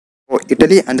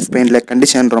Idli and ஸ்பெயினில்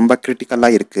condition ரொம்ப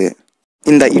கிரிட்டிக்கலாக இருக்குது.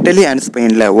 இந்த இட்டலி அண்ட்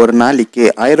ஸ்பெயினில் ஒரு நாளைக்கு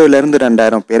 1000லேருந்து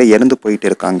 2000 பேர் இறந்து போயிட்டு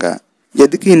இருக்காங்க.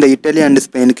 எதுக்கு இந்த இட்டலி அண்ட்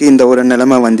ஸ்பெயினுக்கு இந்த ஒரு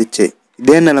நிலைமை வந்துச்சு?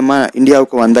 இதே நிலைமை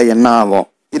இந்தியாவுக்கு வந்தால் என்ன ஆகும்?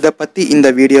 இதை பற்றி இந்த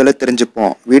வீடியோவில்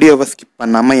தெரிஞ்சுப்போம். வீடியோவை ஸ்கிப்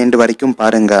பண்ணாமல் எண்டு வரைக்கும்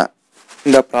பாருங்கள்.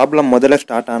 இந்த ப்ராப்ளம் முதல்ல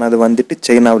ஸ்டார்ட் ஆனது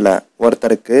சைனாவில்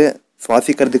ஒருத்தருக்கு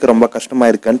சுவாசிக்கிறதுக்கு ரொம்ப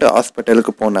கஷ்டமாக இருக்குன்ட்டு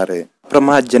ஹாஸ்பிட்டலுக்கு போனார்.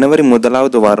 அப்புறமா ஜனவரி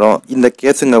 1வது வாரம் இந்த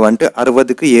கேஸுங்க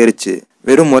 60க்கு ஏறிச்சு.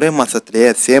 வெறும் ஒரே மாதத்துலேயே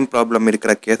சேம் ப்ராப்ளம்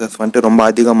இருக்கிற கேசஸ் ரொம்ப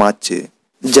அதிகமாச்சு.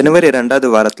 ஜனவரி 2வது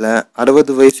வாரத்தில்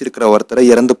 60 வயசு இருக்கிற ஒருத்தர்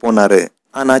இறந்து போனார்.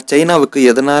 ஆனால் சைனாவுக்கு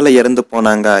எதனால் இறந்து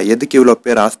போனாங்க, எதுக்கு இவ்வளோ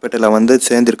பேர் ஹாஸ்பிட்டலில்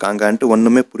சேர்ந்துருக்காங்கன்ட்டு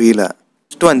ஒன்றுமே புரியல.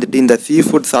 ஃபஸ்ட்டு இந்த சீ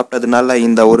ஃபுட் சாப்பிட்டதுனால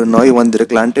இந்த ஒரு நோய்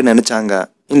வந்திருக்கலான்ட்டு நினச்சாங்க.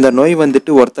 இந்த நோய்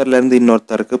ஒருத்தர்லேருந்து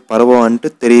இன்னொருத்தருக்கு பரவான்ட்டு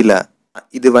தெரியல.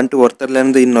 இது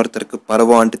ஒருத்தர்லேருந்து இன்னொருத்தருக்கு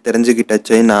பரவான்ட்டு தெரிஞ்சுக்கிட்ட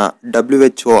சைனா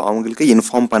WHO அவங்களுக்கு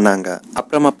இன்ஃபார்ம் பண்ணாங்க.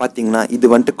 அப்புறமா பார்த்தீங்கன்னா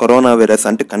இது கொரோனா வைரஸ்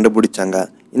கண்டுபிடிச்சாங்க.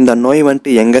 இந்த நோய்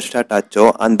எங்கே ஸ்டார்ட் ஆச்சோ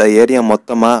அந்த ஏரியா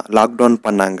மொத்தமாக லாக்டவுன்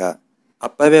பண்ணாங்க.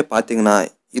 அப்போவே பார்த்தீங்கன்னா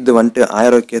இது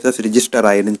 1000 கேசஸ் ரிஜிஸ்டர்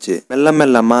ஆயிருந்துச்சு.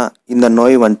 மெல்லமாக இந்த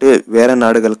நோய் வேற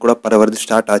நாடுகள் கூட பரவுறது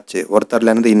ஸ்டார்ட் ஆச்சு,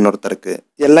 ஒருத்தர்லேருந்து இன்னொருத்தருக்கு.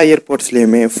 எல்லா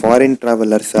ஏர்போர்ட்ஸ்லேயுமே ஃபாரின்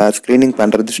ட்ராவலர்ஸை ஸ்க்ரீனிங்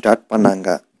பண்ணுறது ஸ்டார்ட் பண்ணாங்க.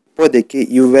 இப்போதைக்கு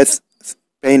US,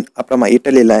 ஸ்பெயின் அப்புறமா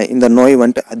இட்டலியில் இந்த நோய்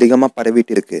அதிகமாக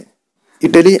பரவிட்டு இருக்கு.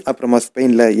 இட்டலி அப்புறமா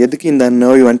ஸ்பெயினில் எதுக்கு இந்த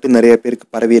நோய் நிறைய பேருக்கு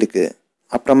பரவி இருக்கு,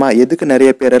 அப்புறமா எதுக்கு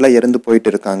நிறைய பேரெல்லாம் இறந்து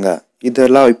போயிட்டு இருக்காங்க,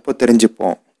 இதெல்லாம் இப்போ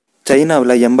தெரிஞ்சுப்போம்.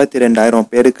 சைனாவில் 82,000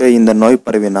 பேருக்கு இந்த நோய்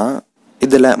பரவினா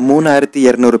இதில்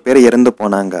 3200 பேர் இறந்து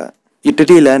போனாங்க.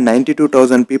 இட்டலியில்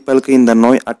 92,000 பீப்புளுக்கு இந்த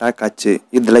நோய் அட்டாக் ஆச்சு.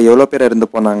 இதில் எவ்வளோ பேர் இறந்து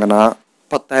போனாங்கன்னா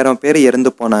 10,000 பேர்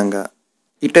இறந்து போனாங்க.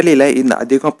 இட்டலியில் இந்த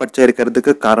அதிகம் பட்சம்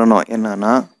இருக்கிறதுக்கு காரணம்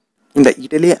என்னன்னா, இந்த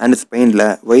இட்டலி அண்ட் ஸ்பெயினில்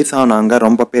வயசானவங்க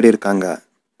ரொம்ப பேர் இருக்காங்க.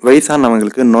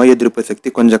 வயசானவங்களுக்கு நோய் எதிர்ப்பு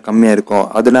சக்தி கொஞ்சம் கம்மியாக இருக்கும்.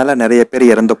 அதனால நிறைய பேர்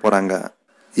இறந்து போகிறாங்க.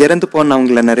 இறந்து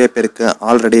போனவங்கள நிறைய பேருக்கு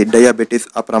ஆல்ரெடி டயாபெட்டிஸ்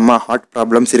அப்புறமா ஹார்ட்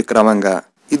ப்ராப்ளம்ஸ் இருக்கிறவங்க.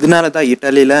 இதனால தான்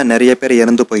இட்டலியில் நிறைய பேர்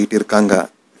இறந்து போயிட்டு இருக்காங்க.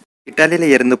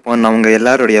 இட்டலியில் இறந்து போனவங்க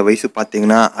எல்லாருடைய வயசு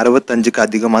பார்த்தீங்கன்னா 65க்கு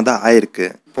அதிகமாக தான் ஆயிருக்கு.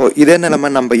 இப்போது இதே நிலைமை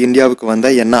நம்ம இந்தியாவுக்கு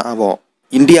வந்தால் என்ன ஆகும்?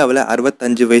 இந்தியாவில்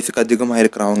 65 வயசுக்கு அதிகமாக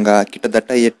இருக்கிறவங்க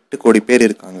கிட்டத்தட்ட 8 கோடி பேர்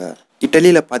இருக்காங்க.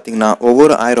 இட்டலியில் பார்த்தீங்கன்னா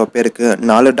ஒவ்வொரு 1000 பேருக்கு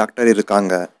 4 டாக்டர்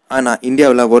இருக்காங்க. ஆனால்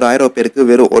இந்தியாவில் ஒரு 1000 பேருக்கு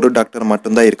வெறும் ஒரு டாக்டர்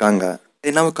மட்டும்தான் இருக்காங்க.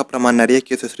 சைனாவுக்கு அப்புறமா நிறைய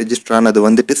கேசஸ் ரிஜிஸ்டர்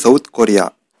ஆனது சவுத் கொரியா.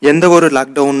 எந்த ஒரு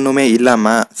லாக்டவுனுமே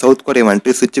இல்லாமல் சவுத் கொரியா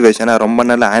சுச்சுவேஷனை ரொம்ப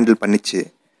நல்லா ஹேண்டில் பண்ணிச்சு.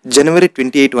 ஜனவரி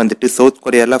 28 சவுத்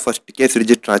கொரியாவில் ஃபர்ஸ்ட் கேஸ்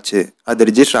ரிஜிஸ்டர் ஆச்சு. அது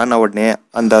ரிஜிஸ்டர் ஆன உடனே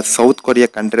அந்த சவுத் கொரியா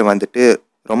கண்ட்ரி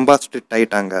ரொம்ப ஸ்ட்ரிக்ட்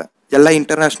ஆகிட்டாங்க. எல்லா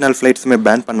இன்டர்நேஷ்னல் ஃப்ளைட்ஸுமே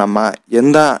பேன் பண்ணாமல்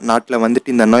எந்த நாட்டில்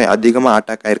இந்த நோய் அதிகமாக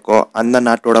அட்டாக் ஆயிருக்கோ அந்த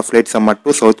நாட்டோட ஃப்ளைட்ஸை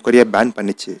மட்டும் சவுத் கொரியா பேன்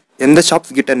பண்ணிச்சு. எந்த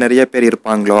ஷாப்ஸ் கிட்ட நிறைய பேர்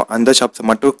இருப்பாங்களோ அந்த ஷாப்ஸை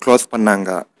மட்டும் க்ளோஸ்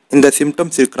பண்ணாங்க. இந்த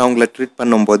சிம்டம்ஸ் இருக்கிறவங்கள ட்ரீட்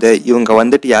பண்ணும்போது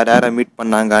இவங்க யார் யாரை மீட்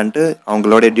பண்ணாங்கன்ட்டு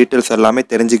அவங்களோட டீட்டெயில்ஸ் எல்லாமே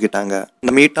தெரிஞ்சுக்கிட்டாங்க.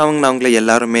 இந்த மீட் அவங்கள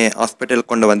எல்லாருமே ஹாஸ்பிட்டல்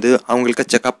கொண்டு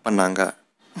அவங்களுக்கு செக்அப் பண்ணாங்க.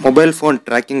 மொபைல் ஃபோன்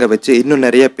ட்ராக்கிங்கை வச்சு இன்னும்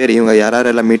நிறைய பேர் இவங்க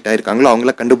யாரெல்லாம் மீட் ஆயிருக்காங்களோ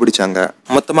அவங்கள கண்டுபிடிச்சாங்க.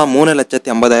 மொத்தமாக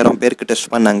 3,50,000 பேருக்கு டெஸ்ட்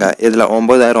பண்ணாங்க. இதில்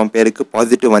 9,000 பேருக்கு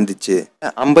பாசிட்டிவ் வந்துச்சு.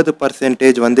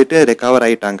 50% ரெக்கவர்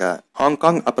ஆகிட்டாங்க.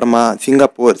 ஹாங்காங் அப்புறமா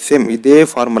சிங்கப்பூர் சேம் இதே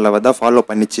ஃபார்முலாவை தான் ஃபாலோ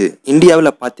பண்ணிச்சு.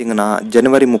 இந்தியாவில் பார்த்தீங்கன்னா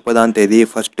ஜனவரி 30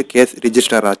 ஃபர்ஸ்ட் கேஸ்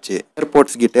ரிஜிஸ்டர் ஆச்சு.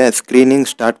 ஏர்போர்ட்ஸ் கிட்ட ஸ்க்ரீனிங்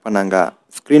ஸ்டார்ட் பண்ணாங்க.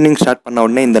 ஸ்க்ரீனிங் ஸ்டார்ட் பண்ண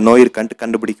உடனே இந்த நோய் இருக்கான்ட்டு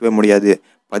கண்டுபிடிக்கவே முடியாது.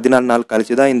 14 நாள்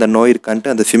கழிச்சு தான் இந்த நோய்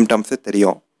இருக்கான்ட்டு அந்த சிம்டம்ஸே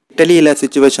தெரியும். இட்டலியில்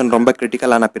சுச்சுவேஷன் ரொம்ப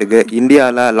கிரிட்டிக்கலான பிறகு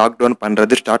இந்தியாவில் லாக்டவுன்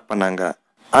பண்ணுறது ஸ்டார்ட் பண்ணாங்க.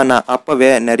 ஆனால் அப்போவே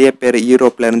நிறைய பேர்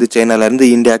யூரோப்லேருந்து சைனாலேருந்து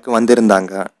இந்தியாவுக்கு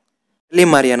வந்திருந்தாங்க. இட்டலி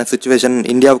மாதிரியான சுச்சுவேஷன்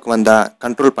இந்தியாவுக்கு வந்தால்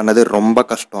கண்ட்ரோல் பண்ணது ரொம்ப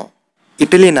கஷ்டம்.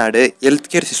 இட்டலி நாடு ஹெல்த்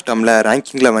கேர் சிஸ்டமில்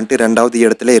ரேங்கிங்கில் 2வது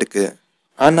இடத்துல இருக்குது.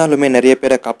 ஆனாலுமே நிறைய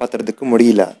பேரை காப்பாற்றுறதுக்கு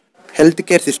முடியல. ஹெல்த்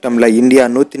கேர் சிஸ்டமில் இந்தியா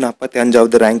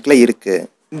 145வது ரேங்க்கில் இருக்குது.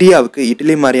 இந்தியாவுக்கு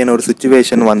இட்டலி மாதிரியான ஒரு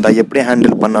சுச்சுவேஷன் வந்தால் எப்படி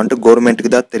ஹேண்டில் பண்ணோன்ட்டு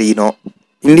கவர்மெண்ட்டுக்கு தான் தெரியணும்.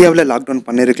 இந்தியாவில் லாக்டவுன்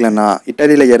பண்ணியிருக்கலன்னா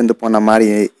இட்டலியில் இறந்து போன மாதிரி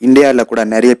இந்தியாவில் கூட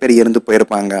நிறைய பேர் இறந்து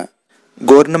போயிருப்பாங்க.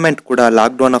 கவர்மெண்ட் கூட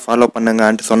லாக்டவுனை ஃபாலோ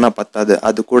பண்ணுங்கன்ட்டு சொன்னால் பத்தாது,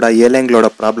 அது கூட ஏழைங்களோட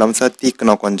ப்ராப்ளம்ஸை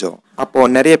தீர்க்கணும் கொஞ்சம்.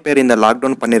 அப்போது நிறைய பேர் இந்த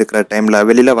லாக்டவுன் பண்ணியிருக்கிற டைமில்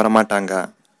வெளியில் வரமாட்டாங்க.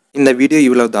 இந்த வீடியோ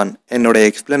இவ்வளோ தான். என்னோட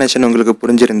எக்ஸ்ப்ளனேஷன் உங்களுக்கு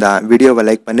புரிஞ்சிருந்தா வீடியோவை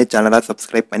லைக் பண்ணி சேனலை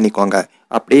சப்ஸ்கிரைப் பண்ணிக்கோங்க.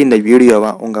 அப்படியே இந்த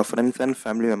வீடியோவை உங்கள் ஃப்ரெண்ட்ஸ் அண்ட்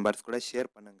ஃபேமிலி மெம்பர்ஸ் கூட ஷேர்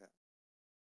பண்ணுங்கள்.